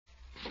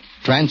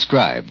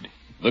Transcribed.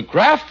 The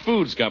Kraft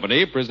Foods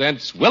Company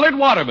presents Willard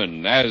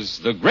Waterman as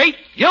the Great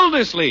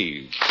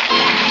Gildersleeve.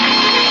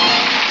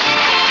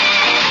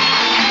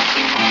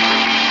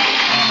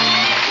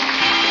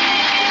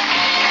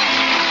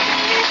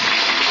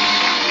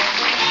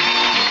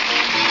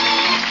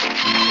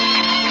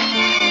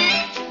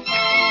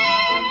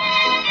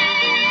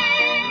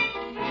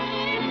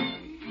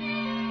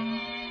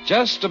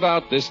 Just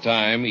about this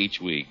time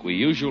each week, we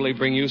usually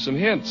bring you some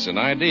hints and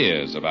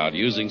ideas about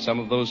using some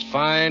of those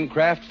fine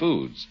Kraft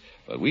foods.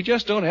 But we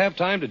just don't have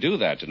time to do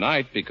that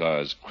tonight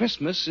because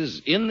Christmas is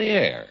in the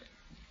air.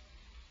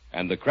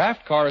 And the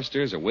Kraft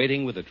choristers are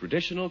waiting with a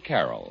traditional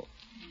carol.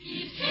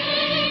 He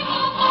came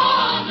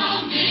upon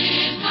the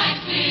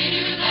midnight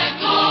clear, that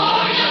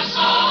glorious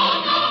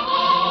song of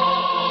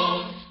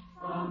old.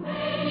 From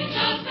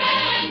angels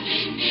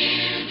bending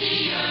near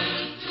the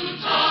earth to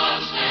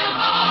touch their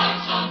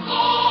hearts of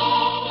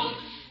gold.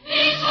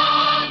 Peace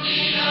on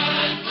the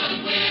earth,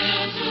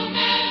 goodwill to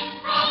men,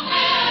 from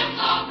hands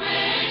of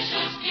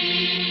gracious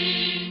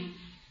King.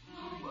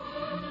 The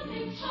world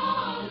in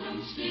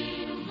solemn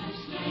stillness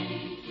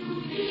lay to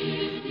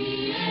hear the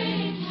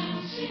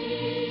angels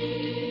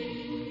sing.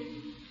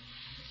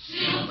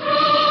 Still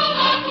through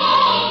the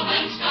globe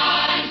and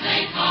skies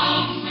they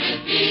come with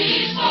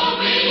peaceful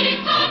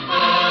wings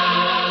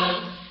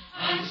unfurled,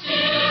 and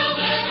still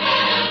their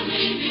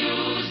heavenly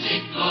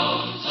music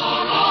flows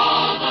o'er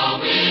all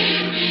the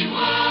weary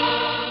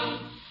world.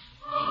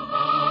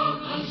 Above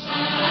the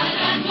sad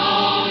and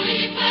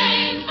lonely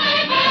plains they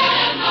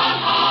bear the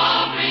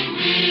hovering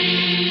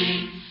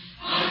wing,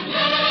 and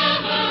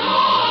ever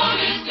o'er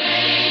his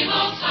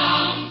gable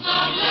sounds the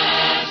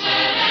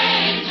blessed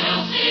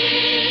angels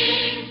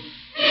sing.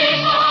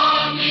 Peace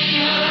on the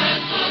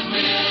earth,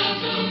 goodwill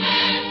to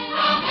men,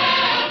 from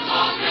heaven's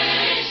all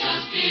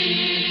gracious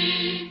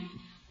King.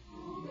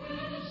 Oh,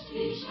 rest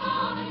each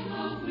time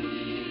the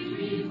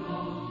weary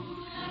road,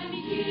 and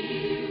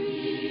hear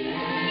the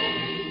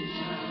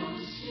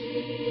angels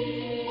sing.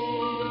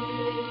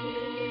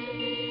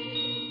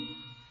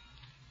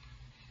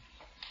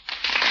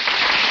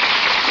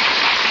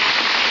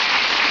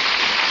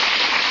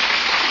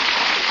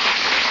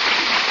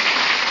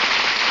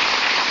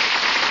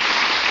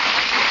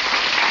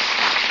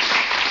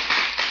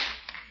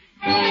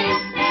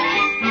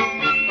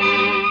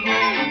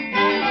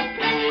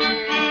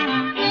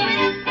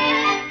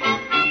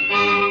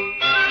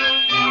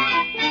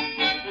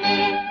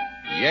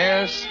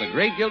 Yes, the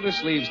great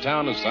Gildersleeve's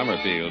town of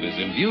Summerfield is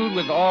imbued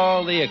with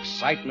all the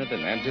excitement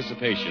and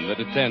anticipation that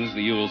attends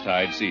the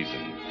Yuletide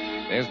season.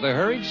 There's the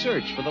hurried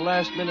search for the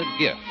last-minute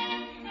gift,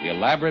 the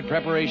elaborate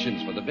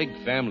preparations for the big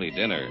family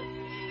dinner,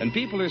 and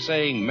people are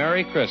saying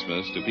Merry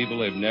Christmas to people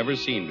they've never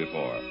seen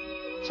before.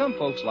 Some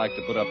folks like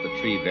to put up the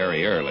tree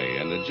very early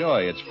and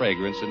enjoy its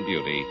fragrance and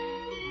beauty,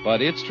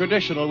 but it's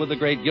traditional with the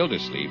great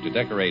Gildersleeve to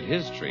decorate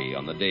his tree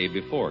on the day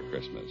before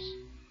Christmas.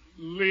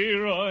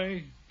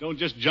 Leroy, don't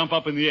just jump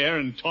up in the air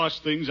and toss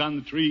things on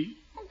the tree.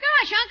 Oh,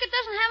 gosh, Unc, it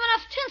doesn't have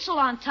enough tinsel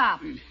on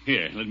top.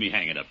 Here, let me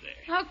hang it up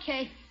there.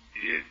 Okay.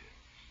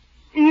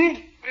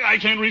 I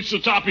can't reach the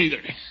top either.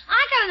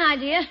 I got an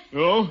idea.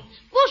 Oh?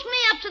 Boost me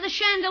up to the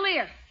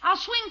chandelier. I'll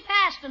swing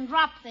past and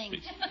drop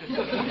things.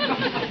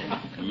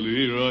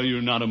 Leroy,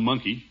 you're not a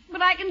monkey.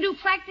 But I can do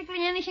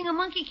practically anything a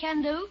monkey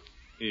can do.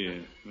 Yeah,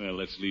 well,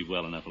 let's leave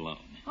well enough alone.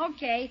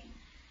 Okay.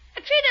 A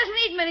tree doesn't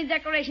need many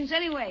decorations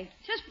anyway.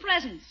 Just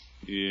presents.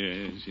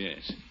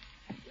 Yes.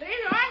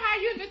 Leroy, how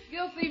you and Mr.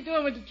 Gildersleeve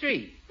doing with the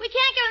tree? We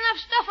can't get enough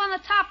stuff on the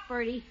top,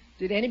 Bertie.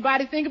 Did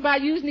anybody think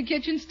about using the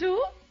kitchen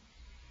stool?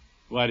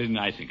 Why didn't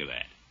I think of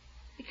that?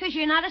 Because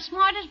you're not as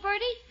smart as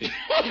Bertie?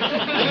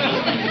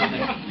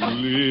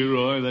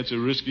 Leroy, that's a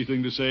risky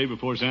thing to say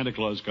before Santa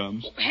Claus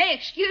comes. Hey,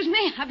 excuse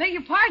me. I beg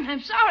your pardon.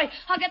 I'm sorry.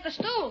 I'll get the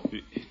stool.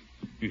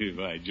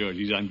 Why, George,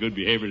 he's on good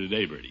behavior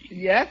today, Bertie.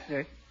 Yes,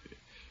 sir.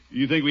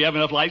 You think we have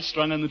enough lights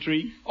strung on the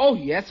tree? Oh,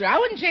 yes, sir. I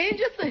wouldn't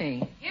change a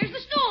thing. Here's the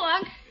stool,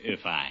 Unc.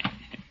 Fine.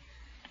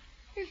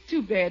 It's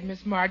too bad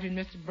Miss Margie and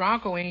Mr.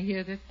 Bronco ain't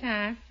here this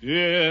time.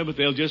 Yeah, but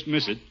they'll just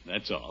miss it,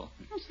 that's all.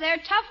 It's their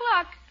tough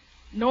luck.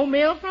 No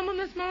mail from them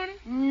this morning?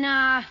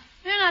 Nah,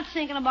 they're not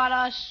thinking about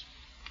us.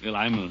 Well,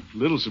 I'm a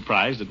little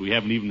surprised that we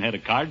haven't even had a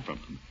card from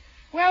them.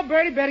 Well,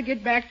 Bertie better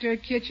get back to her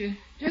kitchen.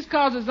 Just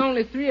 'cause there's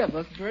only 3 of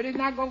us, Bertie's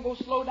not going to go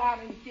slow down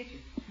in the kitchen.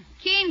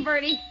 Keen,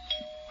 Bertie.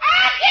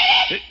 I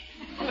did it!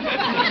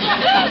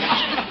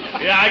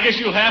 Yeah, I guess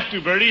you'll have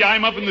to, Bertie.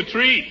 I'm up in the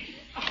tree.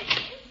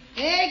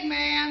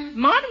 Eggman,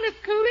 Morning, Miss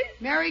Cooley.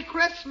 Merry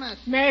Christmas.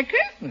 Merry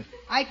Christmas.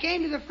 I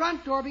came to the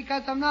front door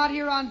because I'm not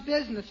here on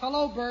business.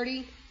 Hello,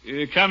 Bertie.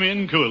 Come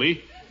in,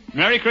 Cooley.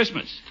 Merry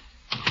Christmas.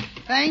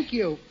 Thank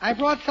you. I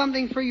brought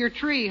something for your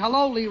tree.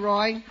 Hello,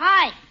 Leroy.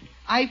 Hi.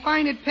 I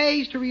find it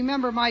pays to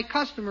remember my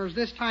customers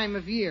this time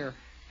of year.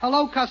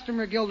 Hello,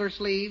 customer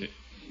Gildersleeve.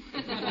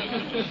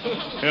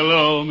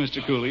 Hello,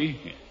 Mr. Cooley.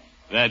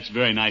 That's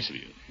very nice of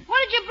you.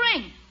 What did you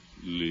bring?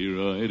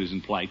 Leroy, it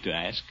isn't polite to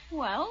ask.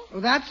 Well? Oh,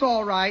 that's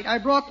all right. I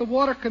brought the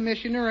water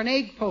commissioner an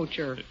egg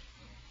poacher.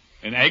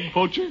 An egg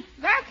poacher?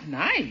 That's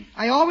Nice.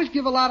 I always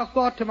give a lot of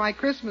thought to my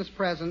Christmas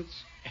presents.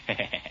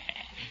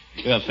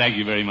 Well, thank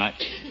you very much.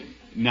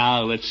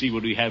 Now, let's see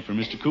what we have for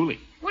Mr. Cooley.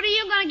 What are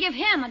you going to give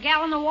him, a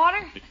gallon of water?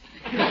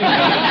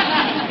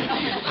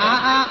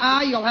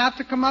 You'll have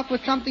to come up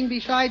with something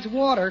besides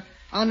water.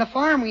 On the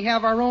farm, we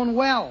have our own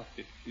well.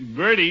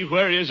 Bertie,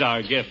 where is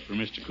our gift for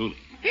Mr. Cooley?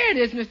 Here it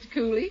is, Mr.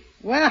 Cooley.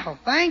 Well,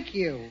 thank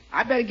you.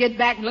 I better get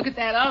back and look at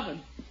that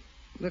oven.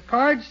 The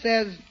card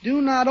says,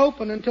 do not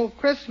open until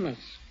Christmas.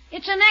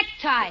 It's a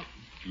necktie.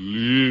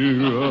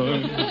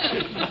 Leroy.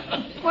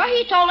 Well,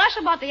 he told us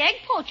about the egg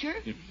poacher.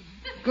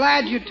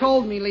 Glad you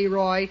told me,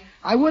 Leroy.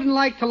 I wouldn't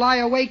like to lie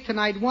awake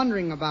tonight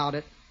wondering about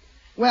it.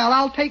 Well,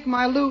 I'll take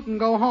my loot and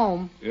go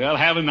home. Well,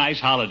 have a nice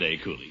holiday,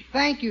 Cooley.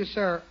 Thank you,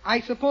 sir. I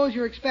suppose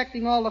you're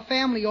expecting all the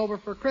family over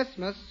for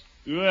Christmas.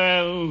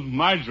 Well,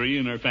 Marjorie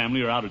and her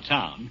family are out of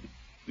town.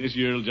 This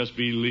year it'll just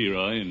be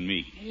Leroy and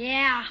me.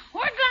 Yeah,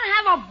 we're going to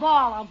have a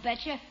ball, I'll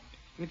bet you.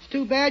 It's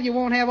too bad you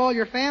won't have all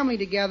your family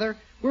together.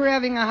 We're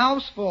having a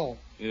house full.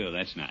 Oh,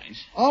 that's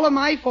nice. All of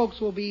my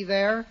folks will be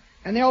there,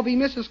 and there'll be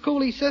Mrs.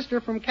 Cooley's sister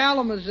from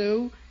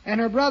Kalamazoo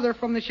and her brother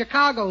from the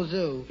Chicago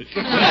Zoo.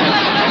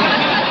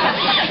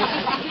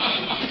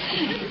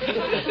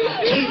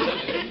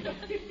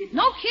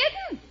 No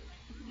kidding?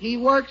 He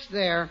works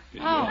there.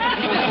 Oh.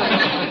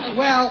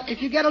 Well,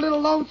 if you get a little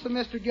lonesome,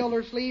 Mr.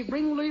 Gildersleeve,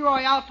 bring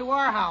Leroy out to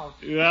our house.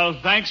 Well,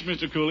 thanks,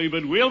 Mr. Cooley,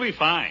 but we'll be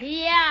fine.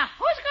 Yeah,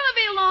 who's going to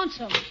be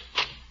lonesome?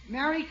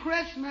 Merry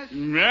Christmas.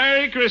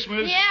 Merry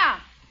Christmas. Yeah.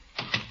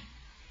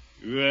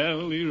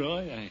 Well,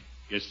 Leroy, I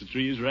guess the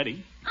tree is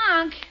ready.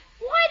 Unc,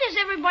 why does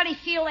everybody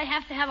feel they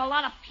have to have a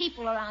lot of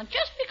people around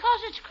just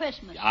because it's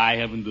Christmas? I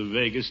haven't the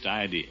vaguest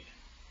idea.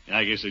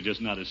 I guess they're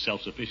just not as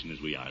self-sufficient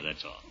as we are,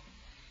 that's all.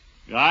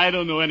 I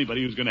don't know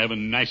anybody who's going to have a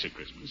nicer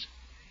Christmas.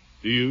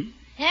 Do you?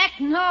 Heck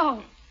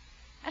no.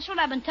 That's what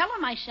I've been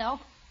telling myself.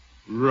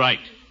 Right.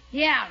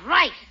 Yeah,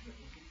 right.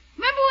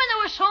 Remember when there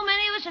were so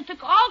many of us that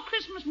took all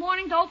Christmas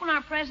morning to open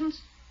our presents?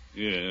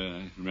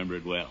 Yeah, I remember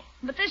it well.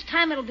 But this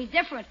time it'll be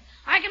different.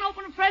 I can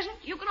open a present,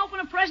 you can open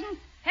a present.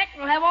 Heck,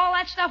 we'll have all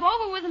that stuff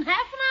over with in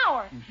half an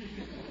hour.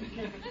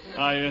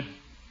 I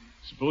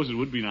suppose it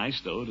would be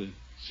nice, though, to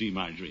see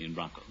Marjorie and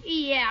Bronco.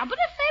 Yeah, but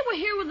if they were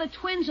here with the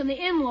twins and the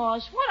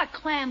in-laws, what a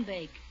clam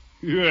bake.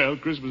 Well,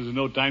 Christmas is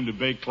no time to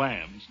bake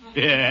clams.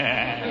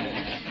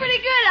 Yeah. Pretty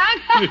good,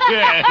 Unc.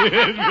 Yeah,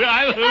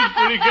 that was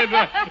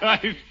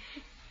pretty good.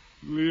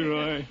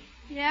 Leroy,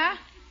 Yeah?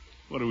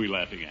 what are we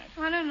laughing at?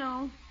 I don't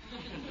know.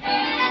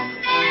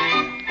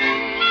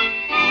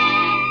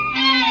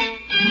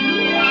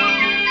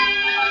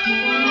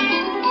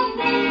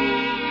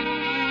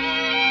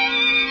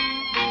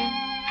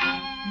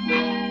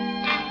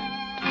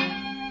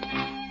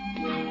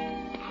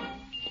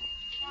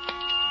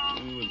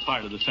 With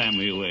part of the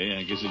family away,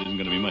 I guess it isn't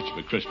going to be much of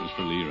a Christmas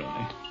for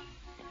Leroy.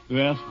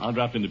 Well, I'll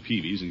drop into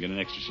Peavy's and get an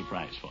extra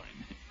surprise for him.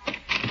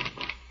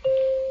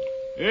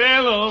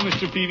 Hello,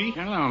 Mr. Peavy.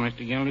 Hello,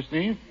 Mr.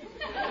 Gildersleeve.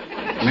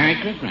 Merry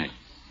Christmas.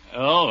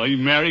 Oh,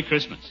 Merry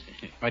Christmas.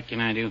 What can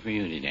I do for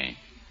you today?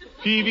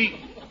 Peavy,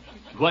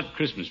 what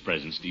Christmas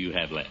presents do you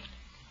have left?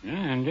 Yeah,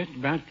 I'm just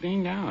about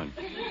cleaned out.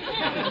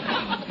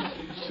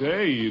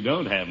 Say, you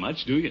don't have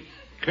much, do you?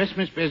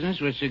 Christmas business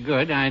was so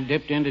good, I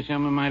dipped into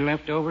some of my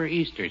leftover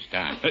Easter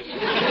stock.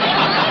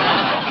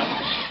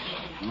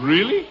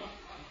 Really?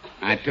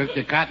 I took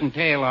the cotton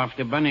tail off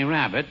the bunny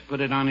rabbit, put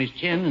it on his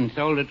chin, and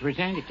sold it for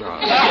Santa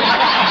Claus.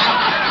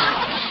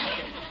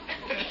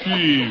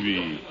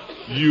 Peavy,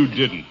 you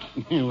didn't.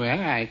 Well,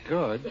 I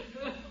could.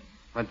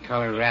 What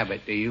color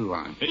rabbit do you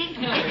want?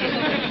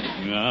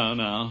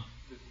 No.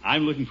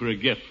 I'm looking for a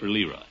gift for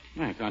Leroy.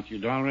 I thought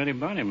you'd already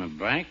bought him a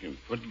bike, a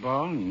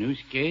football, and new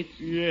skates.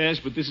 Yes,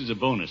 but this is a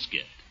bonus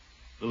gift.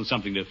 A little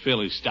something to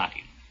fill his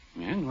stocking.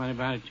 And what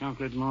about a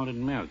chocolate malted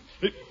milk?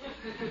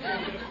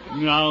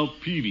 Now,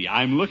 Peavy,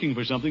 I'm looking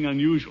for something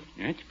unusual.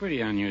 That's pretty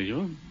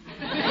unusual.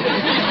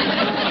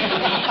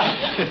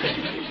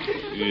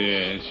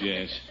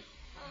 Yes.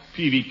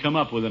 Peavy, come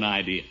up with an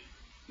idea.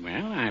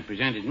 Well, I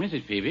presented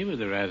Mrs. Peavy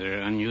with a rather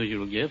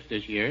unusual gift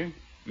this year.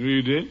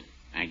 You did?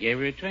 I gave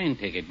her a train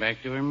ticket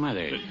back to her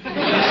mother.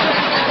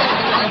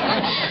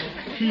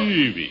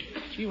 Peavy.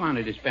 She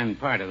wanted to spend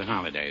part of the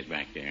holidays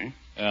back there.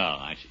 Oh,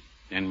 I see.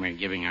 Then we're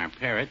giving our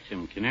parrot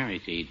some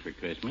canary seed for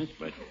Christmas,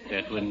 but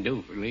that wouldn't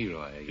do for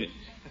Leroy, I guess.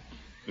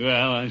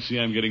 Well, I see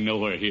I'm getting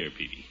nowhere here,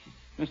 Peavy.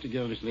 Mr.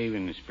 Gildersleeve,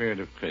 in the spirit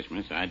of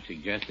Christmas, I'd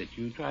suggest that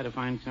you try to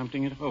find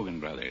something at Hogan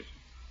Brothers.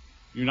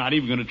 You're not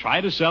even going to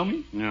try to sell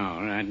me? No,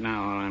 right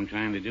now all I'm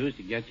trying to do is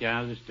to get you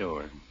out of the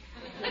store.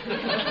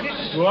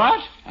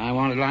 What? I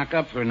want to lock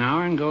up for an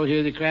hour and go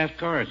hear the craft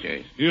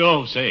chorusers.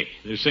 Oh, say,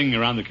 they're singing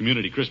around the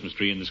community Christmas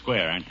tree in the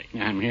square, aren't they?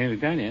 I'm here to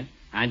tell you.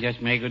 I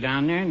just may go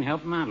down there and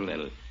help them out a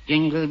little.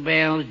 Jingle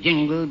bells,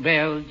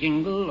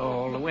 jingle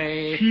all the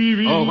way.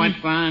 Peavy. Oh, what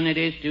fun it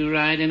is to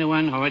ride in a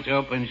one-horse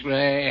open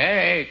sleigh.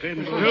 Hey,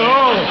 Christmas.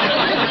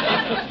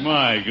 Oh!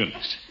 My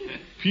goodness.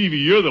 Peavy,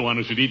 you're the one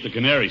who should eat the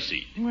canary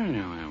seed. Well,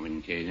 no, I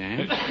wouldn't say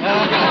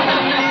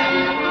that.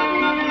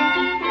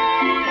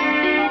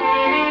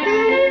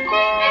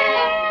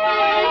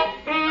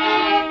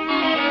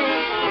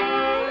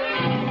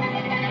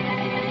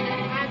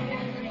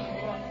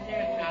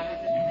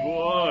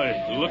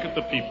 look at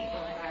the people.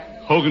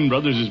 Hogan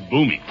Brothers is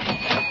booming.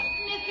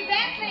 Mr.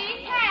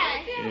 Bentley,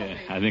 cash. Yeah,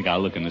 I think I'll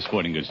look in the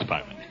sporting goods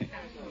department.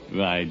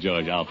 Why,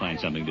 George, I'll find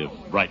something to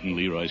brighten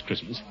Leroy's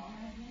Christmas.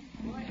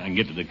 If I can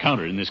get to the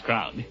counter in this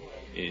crowd.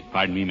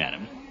 Pardon me,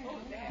 madam.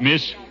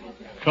 Miss,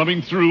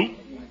 coming through.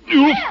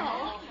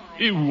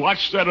 You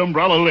watch that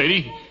umbrella,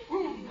 lady.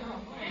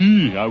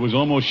 I was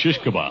almost shish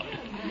kebabbed.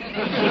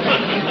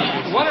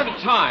 One at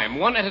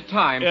a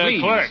time,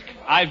 please. Clerk,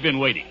 I've been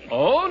waiting.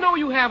 Oh, no,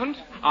 you haven't.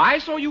 I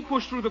saw you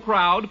push through the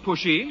crowd,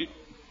 pushy.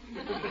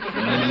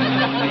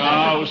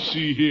 Now,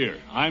 see here.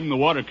 I'm the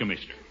water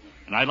commissioner,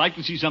 and I'd like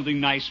to see something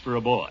nice for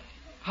a boy.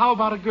 How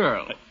about a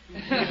girl?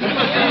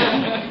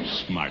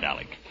 Smart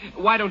Alec.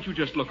 Why don't you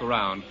just look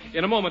around?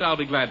 In a moment, I'll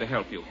be glad to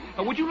help you.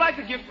 Would you like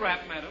a gift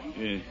wrap,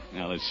 madam?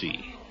 Now, let's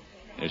see.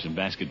 There's some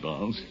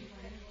basketballs,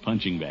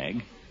 punching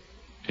bag,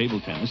 table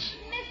tennis.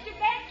 Mr.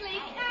 Bentley,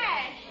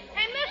 cash.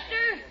 Hey,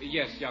 mister,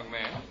 Yes, young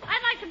man.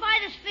 I'd like to buy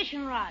this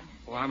fishing rod.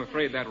 Well, I'm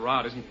afraid that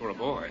rod isn't for a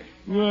boy.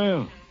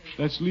 Well,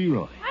 that's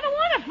Leroy. I don't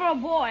want it for a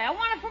boy. I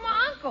want it for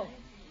my uncle.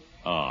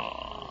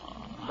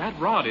 Oh. That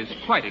rod is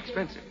quite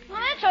expensive. Well,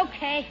 that's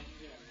okay.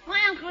 My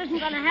uncle isn't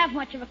going to have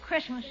much of a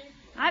Christmas.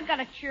 I've got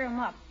to cheer him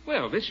up.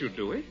 Well, this should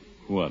do it.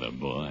 What a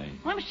boy.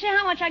 Let me see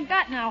how much I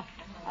got now.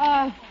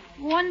 $1,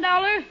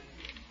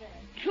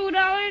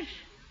 $2,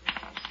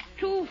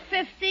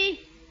 $2.50,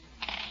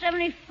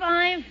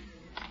 75,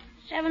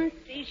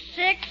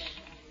 76,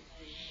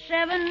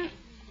 7,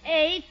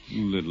 8.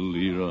 Little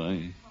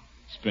Leroy,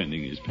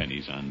 spending his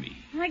pennies on me.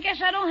 I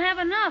guess I don't have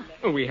enough.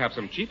 Well, we have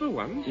some cheaper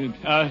ones.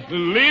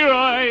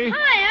 Leroy!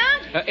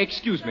 Hi, Unc.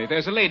 Excuse me,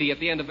 there's a lady at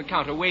the end of the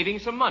counter waving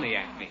some money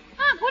at me.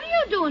 Unc, what are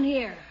you doing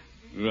here?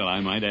 Well, I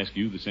might ask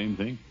you the same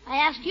thing. I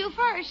asked you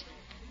first.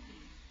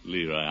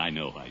 Leroy, I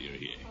know why you're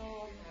here.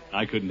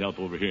 I couldn't help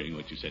overhearing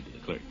what you said to the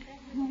clerk.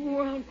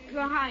 Well,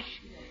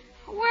 gosh.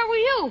 Where were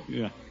you?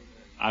 Yeah.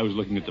 I was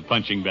looking at the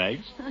punching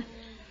bags.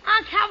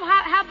 Unc, how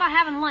about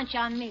having lunch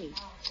on me?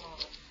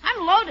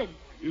 I'm loaded.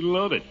 You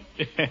loaded.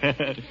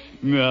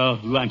 No,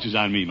 lunch is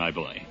on me, my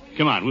boy.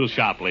 Come on, we'll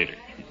shop later.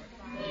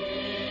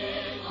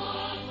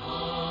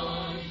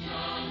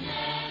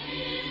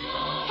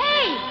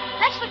 Hey,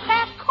 that's the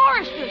craft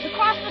choristers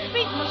across the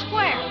street in the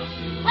square.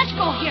 Let's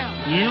go hear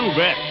them. You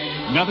bet.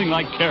 Nothing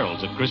like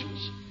carols at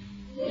Christmas.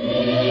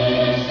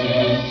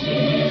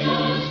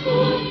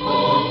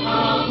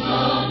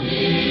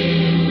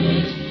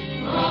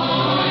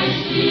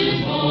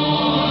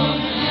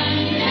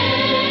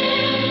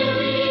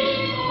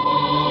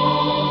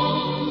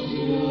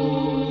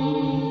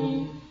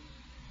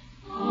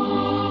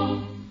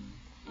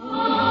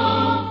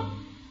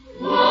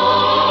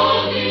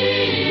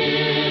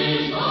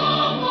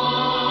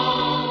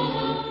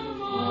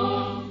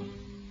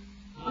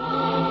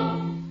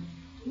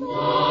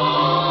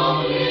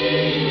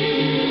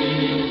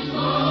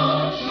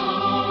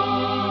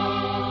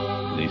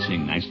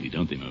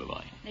 Don't they, my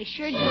boy? They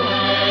sure do.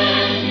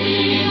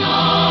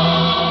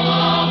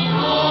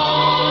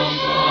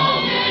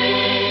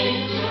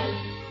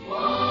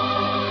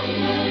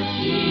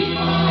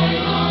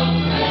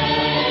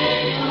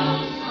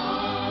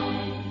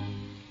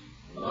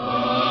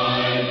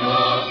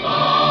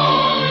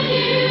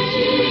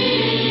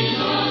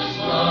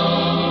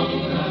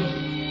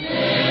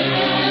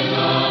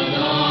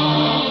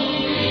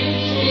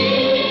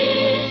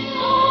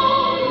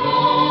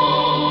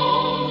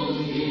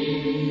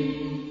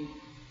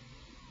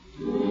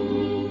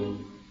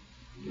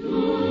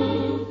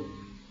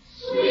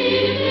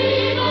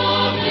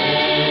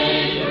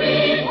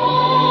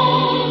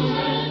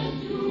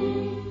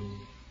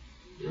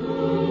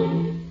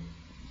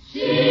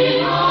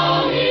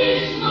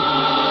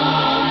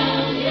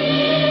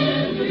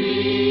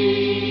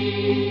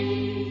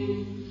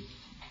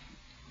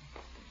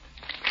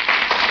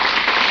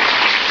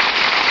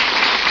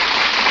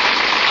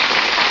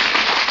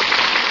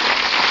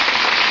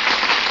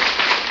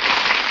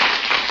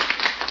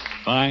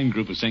 Fine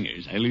group of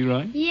singers, eh,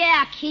 Leroy?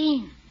 Yeah,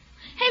 keen.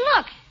 Hey,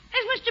 look.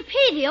 There's Mr.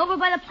 Peavy over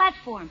by the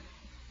platform.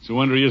 It's a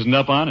wonder he isn't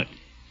up on it. And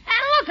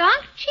look,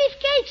 Unc, Chief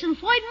Gates and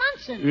Floyd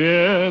Munson.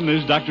 Yeah, and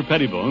there's Dr.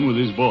 Pettibone with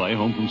his boy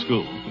home from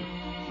school.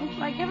 Looks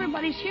like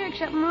everybody's here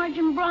except Marge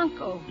and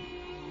Bronco.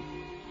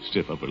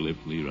 Stiff upper lip,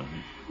 Leroy.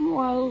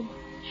 Well,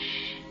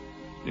 Shh.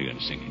 They're going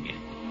to sing again.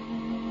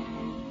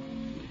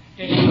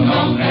 Ding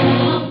dong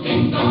bell,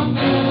 ding dong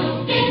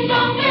bell, ding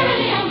dong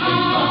merrily and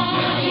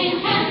merrily,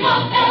 and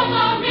the bells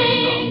are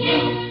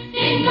ringing.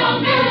 Ding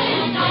dong merrily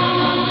and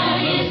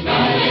merrily,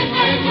 merrily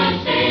and we're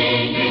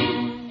singing.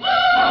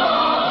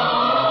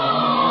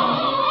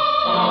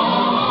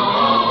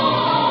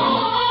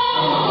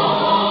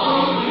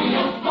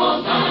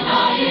 Hosanna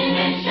in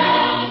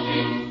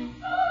excelsis.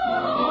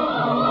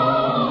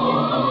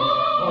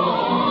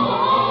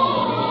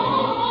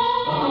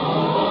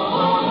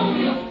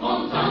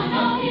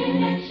 Hosanna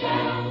in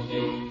excelsis.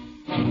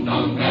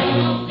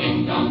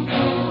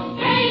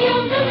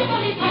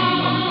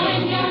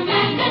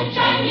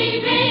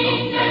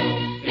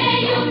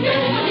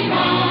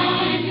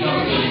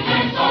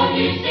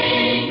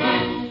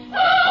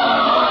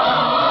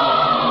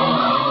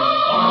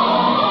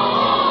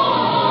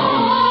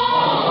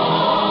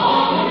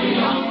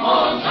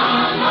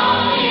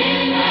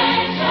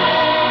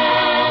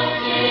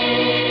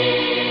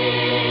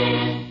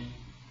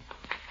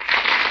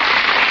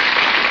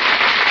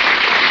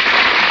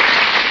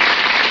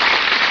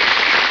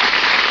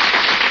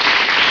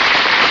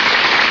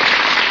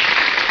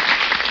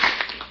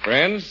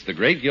 friends. The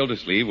great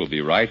Gildersleeve will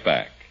be right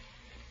back.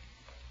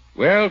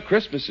 Well,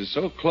 Christmas is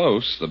so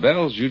close, the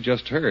bells you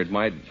just heard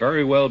might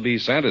very well be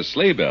Santa's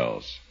sleigh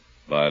bells.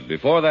 But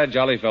before that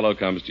jolly fellow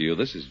comes to you,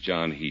 this is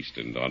John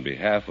Heaston, on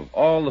behalf of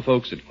all the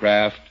folks at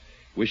Kraft,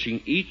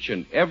 wishing each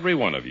and every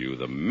one of you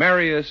the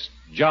merriest,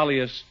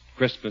 jolliest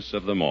Christmas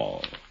of them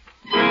all.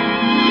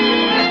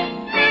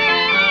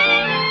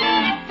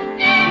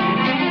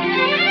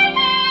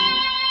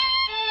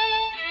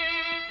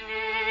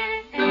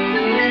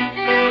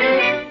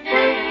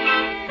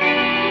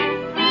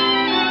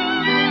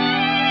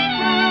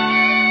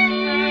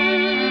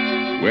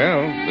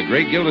 Well, the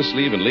great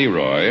Gildersleeve and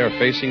Leroy are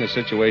facing a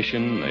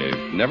situation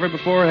they've never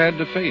before had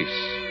to face,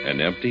 an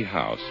empty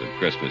house at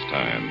Christmas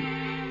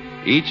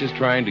time. Each is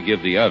trying to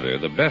give the other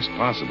the best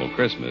possible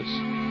Christmas,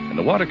 and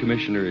the water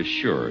commissioner is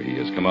sure he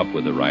has come up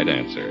with the right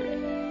answer.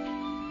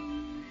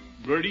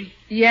 Bertie,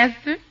 Yes,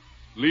 sir?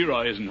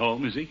 Leroy isn't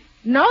home, is he?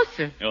 No,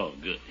 sir. Oh,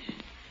 good.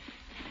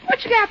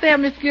 What you got there,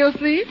 Miss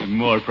Gildersleeve?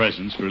 More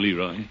presents for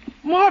Leroy.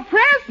 More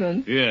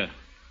presents? Yeah.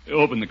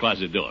 Open the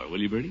closet door,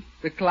 will you, Bertie?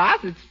 The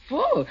closet's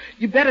full.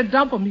 You better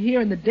dump them here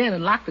in the den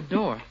and lock the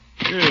door.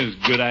 Yes,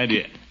 good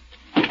idea.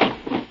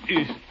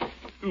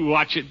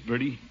 Watch it,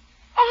 Bertie.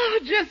 Oh,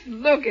 just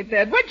look at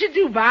that. What'd you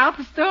do, buy out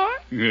the store?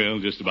 Well,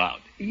 just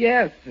about.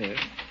 Yes, sir.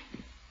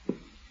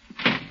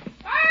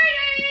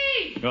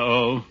 Bertie!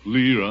 Uh-oh,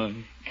 Leroy.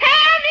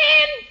 Come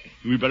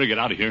in! We better get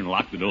out of here and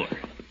lock the door.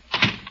 Bertie,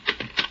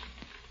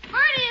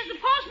 has the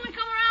postman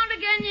come around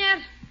again yet?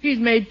 He's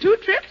made 2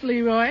 trips,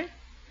 Leroy.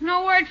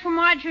 No word from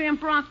Marjorie and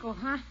Bronco,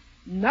 huh?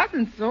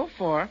 Nothing so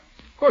far.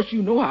 Of course,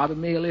 you know how the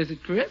mail is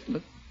at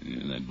Christmas.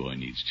 Yeah, that boy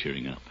needs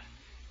cheering up.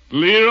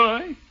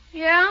 Leroy,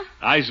 Yeah?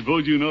 I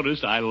suppose you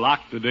noticed I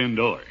locked the den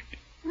door.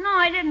 No,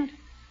 I didn't.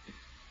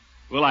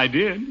 Well, I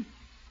did.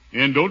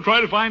 And don't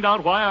try to find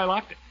out why I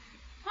locked it.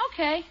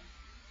 Okay.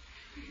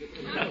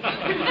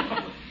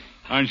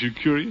 Aren't you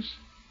curious?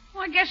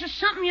 Well, I guess it's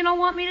something you don't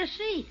want me to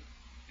see.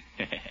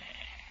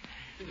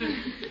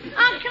 Can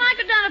I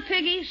go down to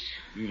Piggy's?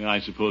 Yeah, I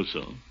suppose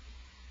so.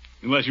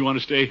 Unless you want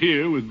to stay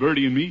here with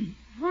Bertie and me.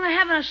 We're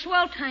having a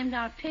swell time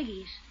down at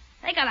Piggy's.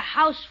 They got a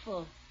house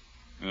full.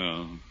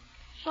 Oh.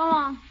 So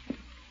long.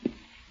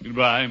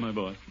 Goodbye, my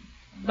boy.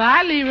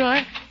 Bye,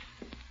 Leroy.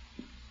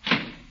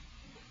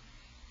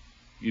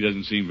 He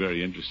doesn't seem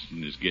very interested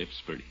in his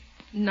gifts, Bertie.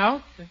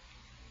 No, sir.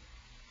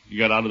 You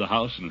got out of the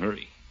house in a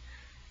hurry.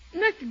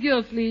 Mr.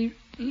 Gildersleeve,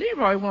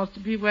 Leroy wants to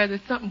be where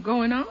there's something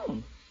going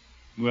on.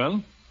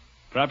 Well,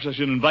 perhaps I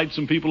should invite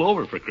some people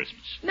over for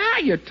Christmas. Now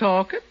you're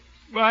talking.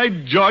 Why,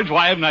 George,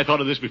 why haven't I thought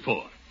of this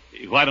before?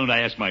 Why don't I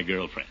ask my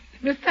girlfriend?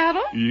 Miss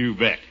Tuttle? You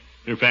bet.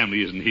 Her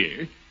family isn't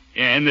here.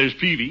 And there's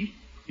Peavy.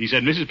 He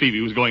said Mrs.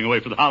 Peavy was going away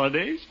for the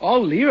holidays.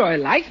 Oh, Leroy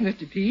likes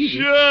Mr. Peavy.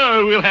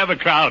 Sure, we'll have a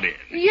crowd in.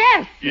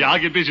 Yes, sir. Yeah, I'll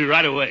get busy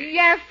right away.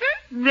 Yes,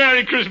 sir.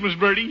 Merry Christmas,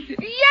 Bertie.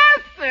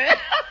 Yes, sir.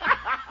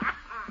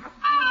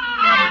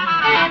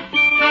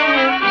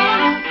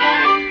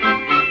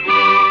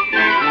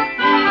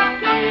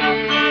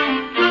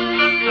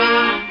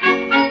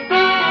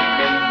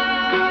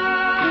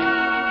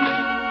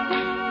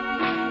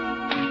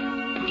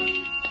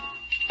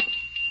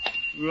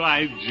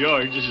 Why,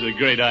 George, this is a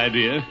great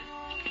idea.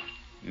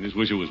 I just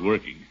wish it was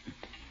working.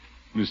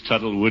 Miss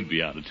Tuttle would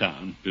be out of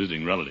town,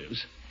 visiting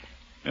relatives.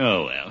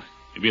 Oh, well,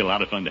 it'd be a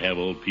lot of fun to have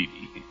old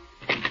Peavy.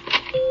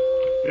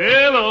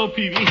 Hello,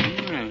 Peavy.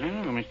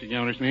 Hello, Mr.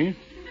 Gildersleeve.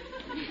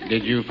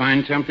 Did you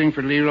find something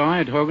for Leroy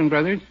at Hogan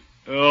Brothers?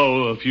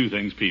 Oh, a few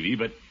things, Peavy,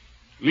 but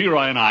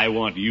Leroy and I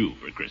want you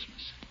for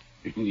Christmas.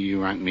 Do you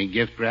want me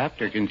gift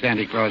wrapped, or can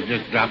Santa Claus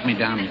just drop me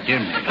down the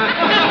chimney?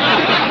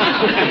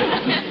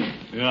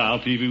 Yeah,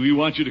 Peavy, we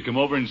want you to come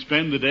over and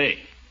spend the day.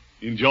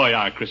 Enjoy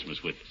our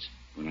Christmas with us.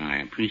 Well, I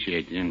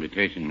appreciate the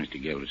invitation,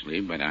 Mr.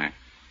 Gildersleeve, but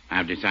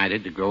I've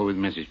decided to go with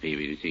Mrs.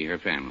 Peavy to see her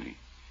family.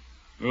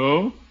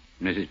 Oh?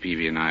 Mrs.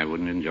 Peavy and I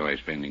wouldn't enjoy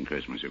spending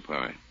Christmas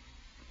apart.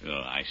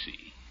 Oh, I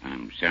see.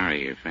 I'm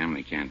sorry your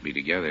family can't be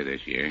together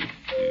this year.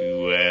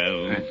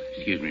 Well...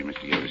 Excuse me,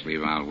 Mr.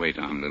 Gildersleeve. I'll wait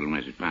on little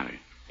Mrs. Potter.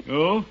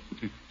 Oh?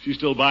 She's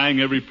still buying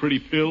every pretty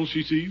pill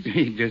she sees?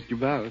 Just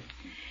about.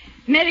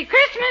 Merry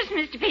Christmas,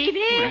 Mr.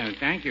 Peavy. Well,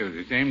 thank you.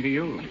 The same to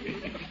you.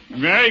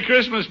 Merry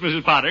Christmas,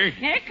 Mrs. Potter.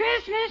 Merry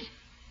Christmas.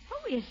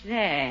 Who is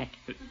that?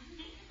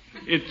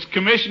 It's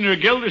Commissioner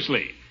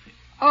Gildersleeve.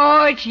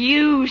 Oh, it's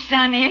you,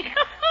 Sonny.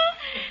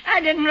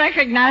 I didn't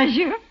recognize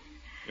you.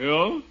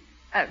 Oh?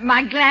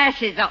 My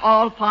glasses are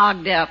all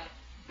fogged up.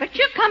 But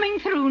you're coming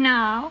through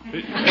now.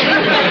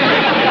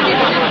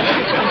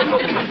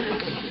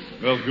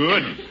 Well,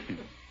 good.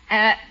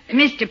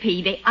 Mr.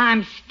 Peavy,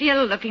 I'm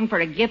still looking for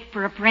a gift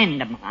for a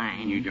friend of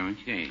mine. You don't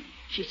say.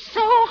 She's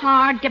so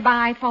hard to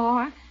buy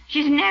for.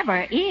 She's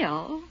never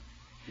ill.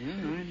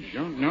 Well, I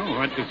don't know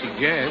what to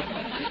suggest.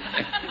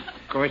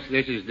 Of course,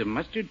 this is the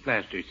mustard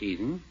plaster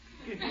season.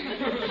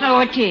 So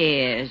it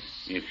is.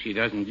 If she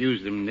doesn't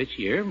use them this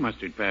year,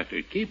 mustard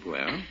plasters keep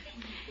well.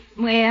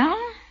 Well,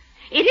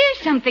 it is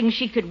something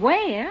she could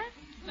wear,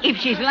 if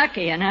she's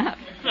lucky enough.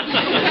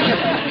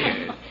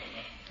 Yes.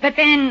 But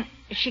then,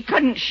 She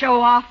couldn't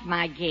show off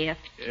my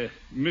gift.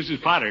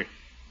 Mrs. Potter,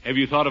 have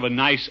you thought of a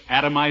nice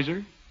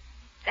atomizer?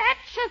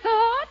 That's a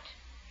thought.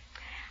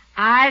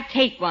 I'll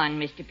take one,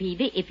 Mr.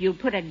 Peavy, if you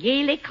put a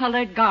gaily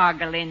colored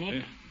gargle in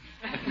it.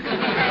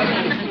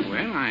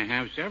 Well, I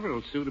have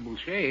several suitable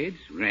shades.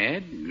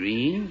 Red,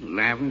 green,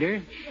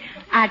 lavender.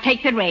 I'll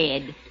take the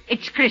red.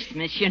 It's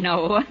Christmas, you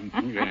know.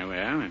 Yeah,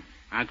 well,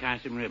 I'll tie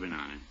some ribbon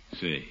on it.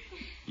 Say,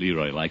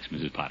 Leroy likes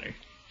Mrs. Potter.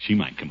 She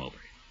might come over.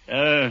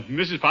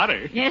 Mrs.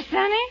 Potter. Yes,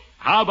 Sonny?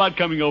 How about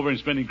coming over and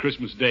spending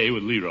Christmas Day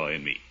with Leroy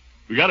and me?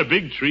 We got a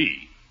big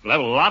tree. We'll have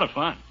a lot of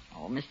fun.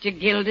 Oh, Mr.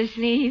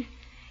 Gildersleeve,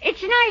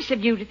 it's nice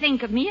of you to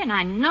think of me, and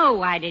I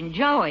know I'd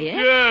enjoy it.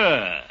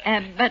 Yeah.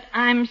 But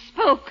I'm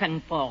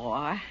spoken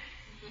for.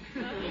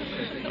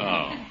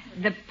 Oh.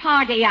 The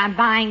party I'm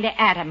buying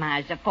the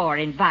atomizer for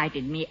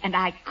invited me, and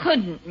I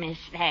couldn't miss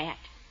that.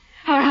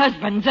 Her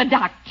husband's a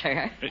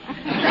doctor.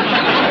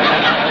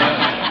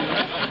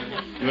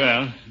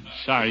 Well,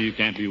 sorry you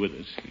can't be with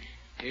us.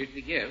 Here's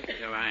the gift.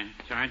 Shall I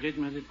charge it,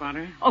 Mrs.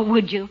 Potter? Oh,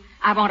 would you?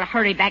 I want to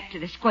hurry back to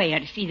the square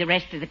to see the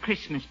rest of the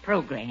Christmas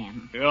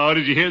program. Oh,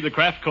 did you hear the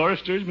craft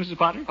choristers, Mrs.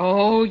 Potter?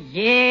 Oh,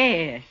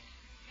 yes.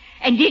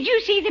 And did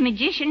you see the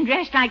magician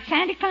dressed like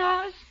Santa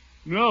Claus?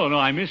 No,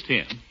 I missed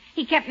him.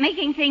 He kept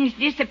making things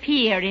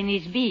disappear in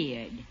his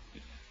beard.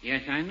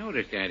 Yes, I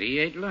noticed that. He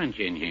ate lunch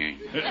in here.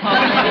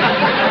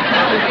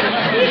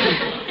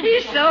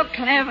 He's so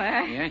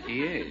clever. Yes,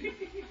 he is.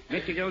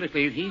 Mr.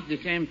 Gildersleeve, he's the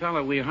same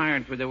fellow we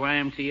hired for the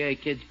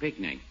YMCA kids'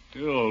 picnic.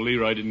 Oh,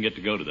 Leroy didn't get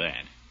to go to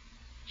that.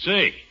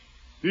 Say,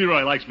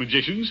 Leroy likes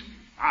magicians.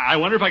 I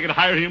wonder if I could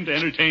hire him to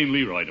entertain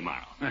Leroy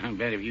tomorrow. I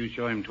bet if you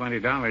show him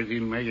 $20,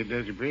 he'll make it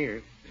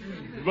disappear.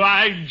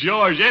 By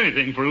George,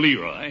 anything for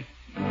Leroy.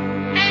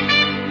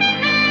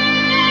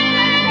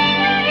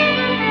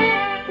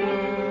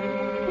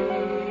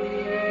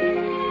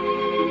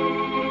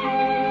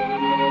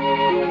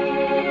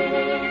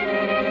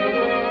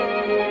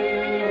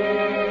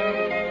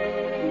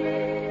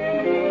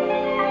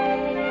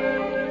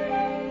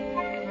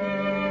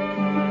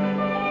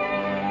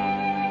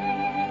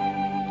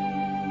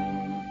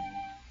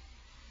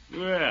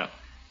 Well,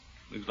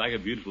 looks like a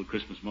beautiful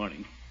Christmas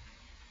morning.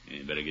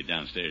 You better get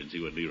downstairs and see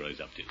what Leroy's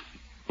up to.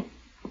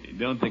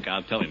 Don't think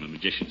I'll tell him a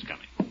magician's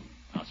coming.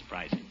 I'll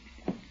surprise him.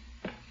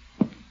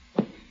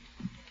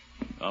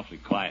 Awfully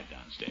quiet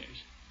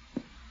downstairs.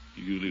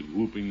 Usually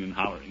whooping and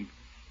hollering.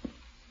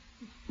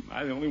 Am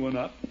I the only one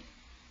up?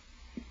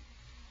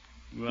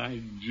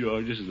 Why,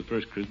 George, this is the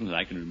first Christmas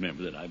I can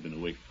remember that I've been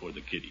awake before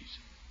the kiddies.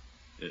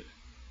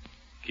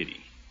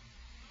 Kitty.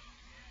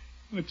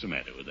 What's the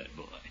matter with that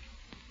boy?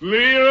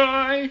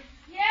 Leroy!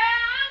 Yeah?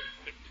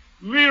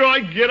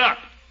 Leroy, get up!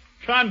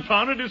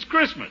 Confound it, it's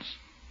Christmas.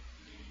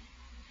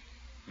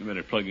 I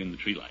better plug in the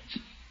tree lights.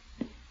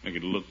 Make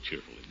it look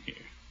cheerful in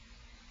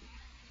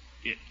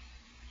here.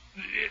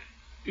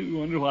 You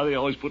wonder why they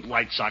always put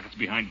light sockets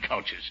behind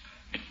couches.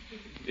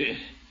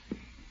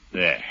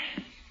 There.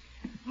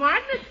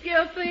 Morning, Miss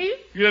Gildersleeve.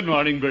 Good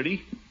morning,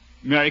 Bertie.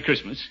 Merry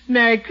Christmas.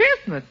 Merry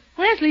Christmas.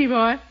 Where's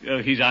Leroy?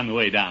 He's on the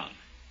way down.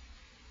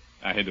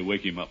 I had to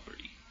wake him up,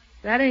 Bertie.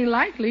 That ain't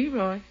like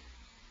Leroy.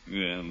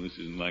 Well, this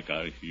isn't like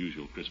our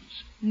usual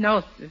Christmas.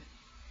 No, sir.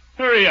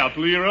 Hurry up,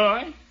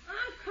 Leroy. I'm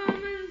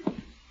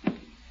coming.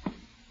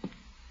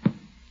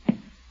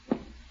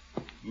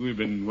 We've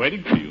been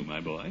waiting for you,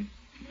 my boy.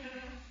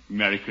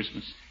 Merry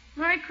Christmas.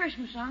 Merry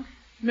Christmas, Unc.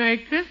 Merry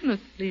Christmas,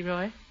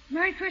 Leroy.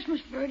 Merry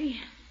Christmas,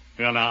 Bertie.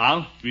 Well, now,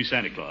 I'll be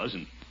Santa Claus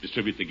and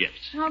distribute the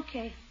gifts.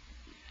 Okay.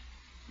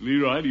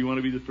 Leroy, do you want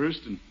to be the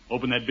first and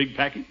open that big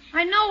package?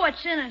 I know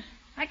what's in it.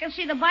 I can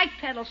see the bike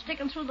pedal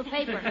sticking through the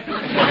paper.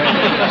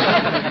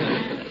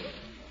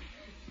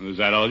 Is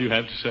that all you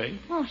have to say?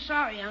 Oh,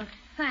 sorry, Unc.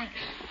 Thanks.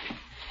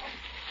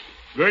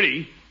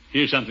 Bertie,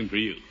 here's something for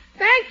you.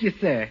 Thank you,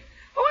 sir.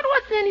 Oh, and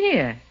what's in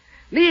here?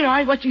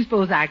 Leroy, what you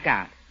suppose I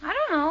got? I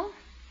don't know.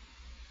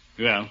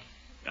 Well,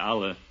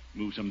 I'll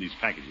move some of these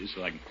packages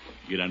so I can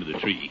get under the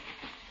tree.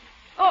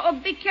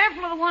 Oh, be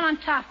careful of the one on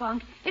top,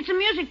 Unc. It's a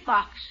music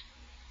box.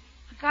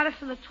 I got it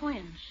for the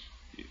twins.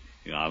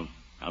 Yeah,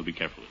 I'll be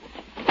careful.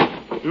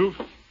 Oof,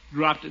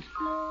 dropped it.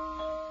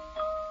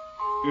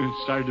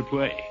 It started to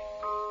play.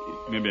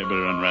 Maybe I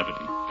better unwrap it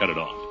and cut it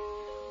off.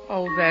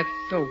 Oh, that's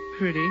so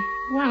pretty.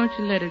 Why don't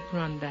you let it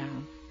run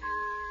down?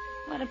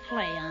 Let it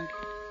play, Unc.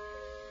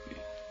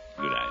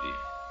 Good idea.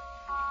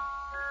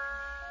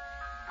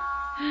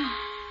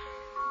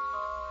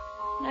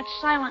 That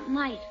silent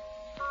night.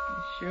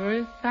 It sure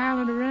is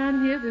silent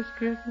around here this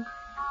Christmas.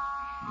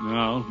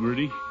 Now,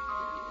 Bertie?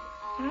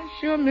 I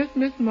sure miss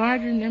Miss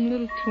Marjorie and them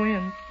little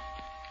twins.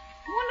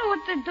 I wonder what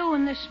they're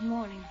doing this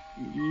morning.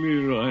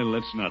 Leroy,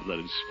 let's not let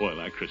it spoil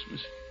our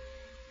Christmas.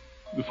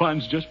 The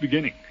fun's just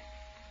beginning.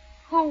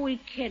 Who are we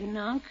kidding,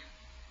 Unc?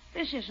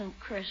 This isn't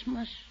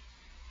Christmas.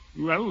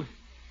 Well, it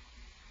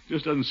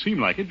just doesn't seem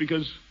like it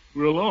because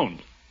we're alone.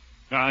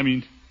 I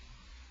mean,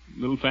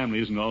 the little family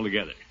isn't all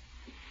together.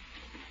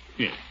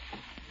 Here,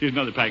 here's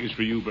another package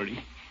for you,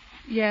 Bertie.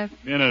 Yes.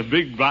 And a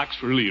big box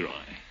for Leroy.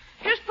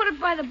 Just put it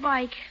by the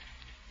bike.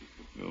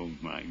 Oh,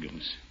 my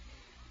goodness.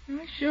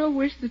 I sure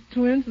wish the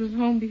twins was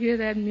home to hear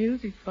that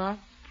music, Pop.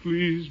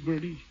 Please,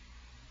 Bertie,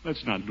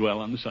 let's not dwell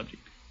on the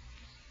subject.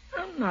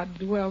 I'm not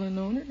dwelling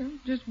on it. I'm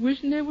just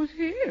wishing they was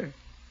here.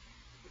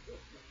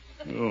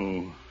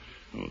 Oh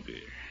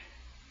dear.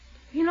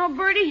 You know,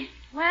 Bertie,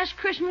 last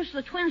Christmas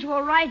the twins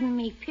were riding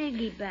me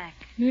piggyback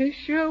They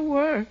sure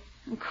were.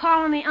 and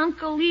calling me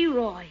Uncle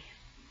Leroy.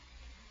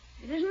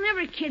 It isn't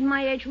every kid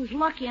my age who's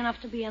lucky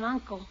enough to be an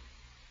uncle.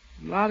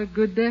 A lot of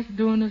good that's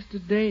doing us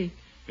today.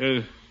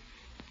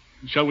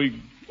 Shall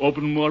we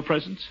open more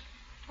presents?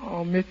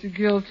 Oh, Mr.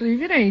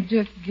 Gildersleeve, it ain't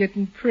just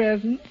getting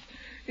presents.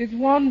 It's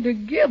wanting to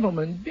give 'em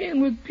and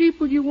being with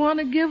people you want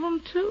to give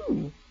 'em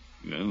to.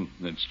 Well,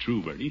 that's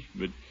true, Bertie,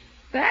 but...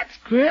 That's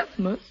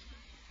Christmas,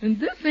 and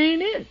this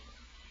ain't it.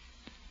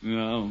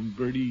 No,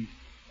 Bertie...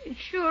 It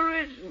sure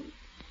isn't.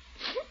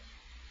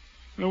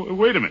 No,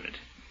 wait a minute.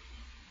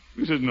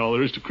 This isn't all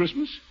there is to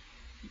Christmas.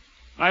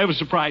 I have a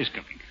surprise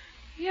coming.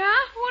 Yeah?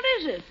 What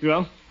is it?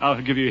 Well,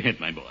 I'll give you a hint,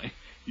 my boy.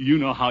 You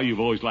know how you've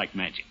always liked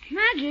magic.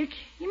 Magic?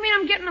 You mean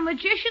I'm getting a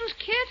magician's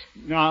kit?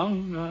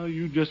 No,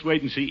 you just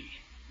wait and see.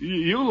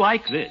 You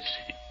like this.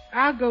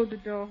 I'll go to the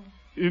door.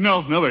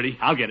 No, Bertie,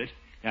 I'll get it.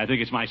 I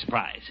think it's my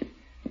surprise.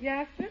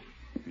 Yes, sir?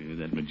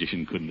 That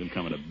magician couldn't have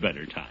come at a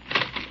better time.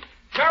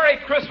 Merry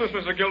Christmas,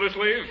 Mr.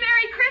 Gildersleeve.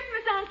 Merry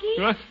Christmas,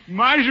 Unky.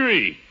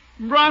 Marjorie!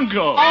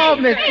 Bronco! Oh,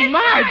 Miss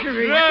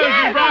Marjorie.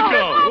 Yes,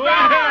 Bronco!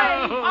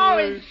 Oh,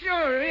 it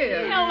sure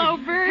is. Hello,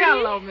 Bertie.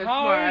 Hello, Miss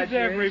Marjorie.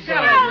 everybody?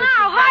 Hello.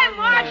 Hi,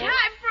 Marge.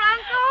 Hi,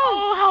 Bronco.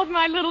 Oh, how's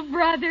my little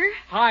brother?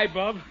 Hi,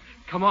 Bub.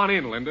 Come on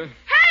in, Linda.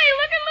 Hey,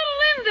 look at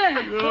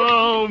little Linda.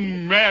 Oh,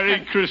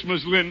 Merry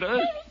Christmas,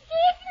 Linda.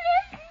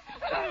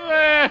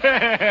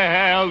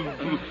 Well,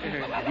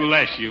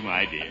 bless you,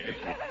 my dear.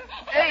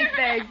 Ain't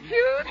that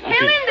cute? Hey,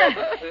 Linda.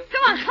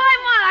 Come on, climb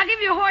on. I'll give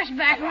you a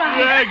horseback ride.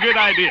 Yeah, good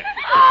idea.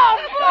 Oh,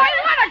 boy,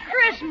 what a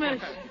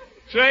Christmas.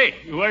 Say,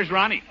 where's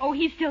Ronnie? Oh,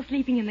 he's still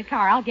sleeping in the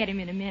car. I'll get him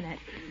in a minute.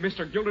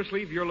 Mr.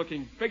 Gildersleeve, you're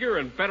looking bigger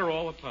and better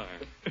all the time.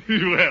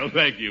 Well,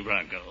 thank you,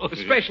 Bronco.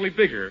 Especially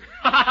bigger.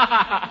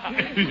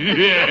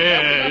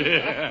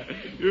 Yeah.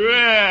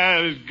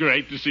 Well, it's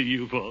great to see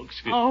you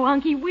folks. Oh,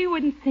 Unky, we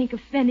wouldn't think of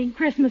spending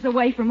Christmas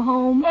away from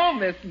home. Oh,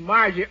 Miss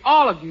Marjorie,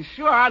 all of you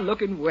sure are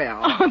looking well.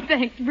 Oh,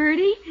 thanks,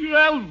 Bertie.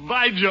 Well,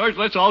 by George,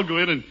 let's all go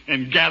in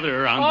and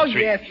gather around Oh, the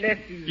tree. yes, let's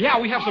do that. Yeah,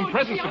 we have some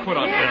presents to put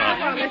on.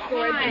 Yeah, let's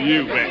go ahead.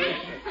 You bet.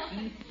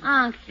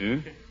 Unc, Huh?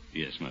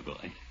 Yes, my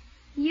boy.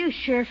 you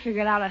sure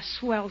figured out a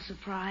swell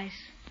surprise.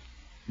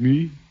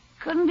 Me?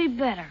 Couldn't be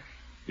better.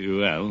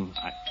 Well,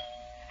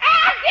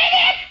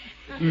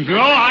 No,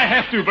 I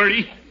have to,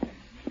 Bertie.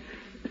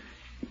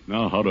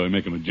 Now, how do I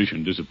make a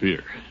magician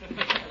disappear?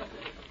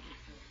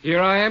 Here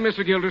I am,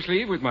 Mr.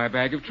 Gildersleeve, with my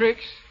bag of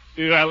tricks.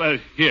 Well,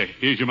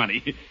 here's your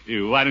money.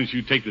 Why don't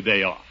you take the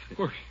day off?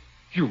 Oh,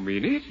 you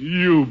mean it?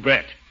 You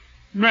bet.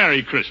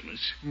 Merry Christmas.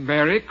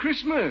 Merry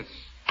Christmas.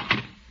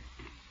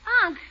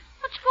 Unc,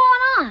 what's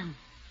going on?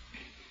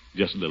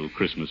 Just a little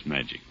Christmas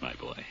magic, my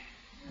boy.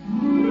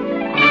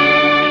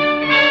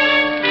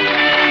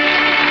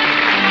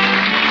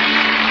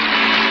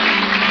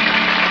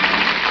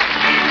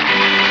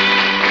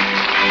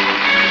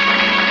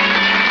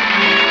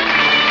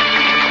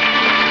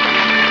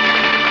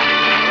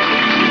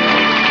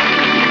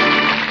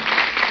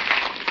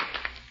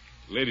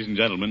 Ladies and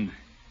gentlemen,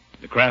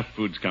 the Kraft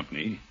Foods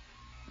Company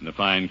and the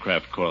Fine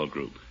Kraft Coil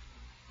Group,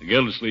 the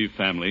Gildersleeve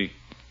family,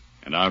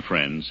 and our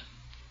friends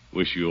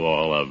wish you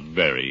all a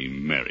very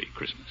Merry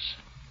Christmas.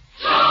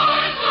 Joy to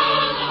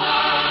the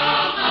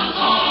world, the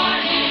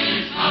Lord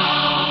is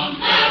come.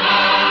 Let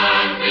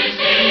earth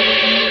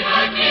receive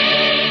her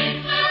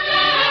King. Let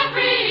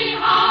every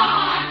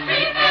heart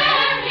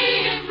prepare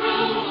his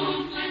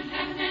room. And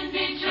heaven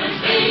nature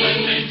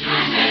sings,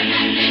 and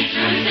heaven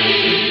nature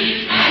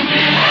sings, and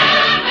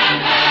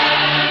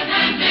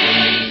heaven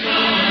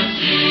nature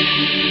sing.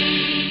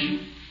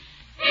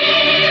 He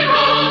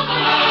rules the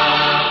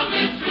world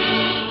with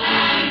truth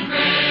and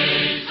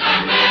grace,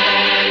 and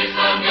makes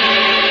the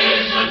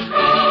nations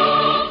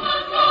prove the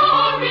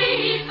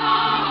glories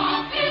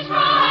of his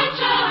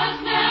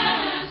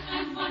righteousness,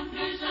 and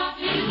wonders of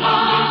his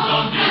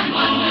love, and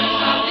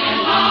wonders of his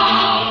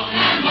love,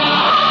 and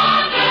wonders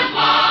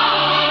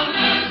of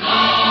his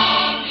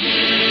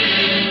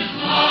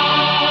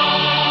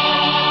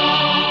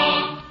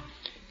love.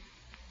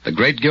 The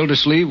Great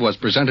Gildersleeve was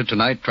presented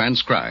tonight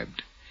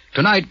transcribed.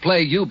 Tonight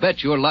play You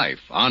Bet Your Life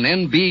on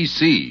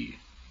NBC.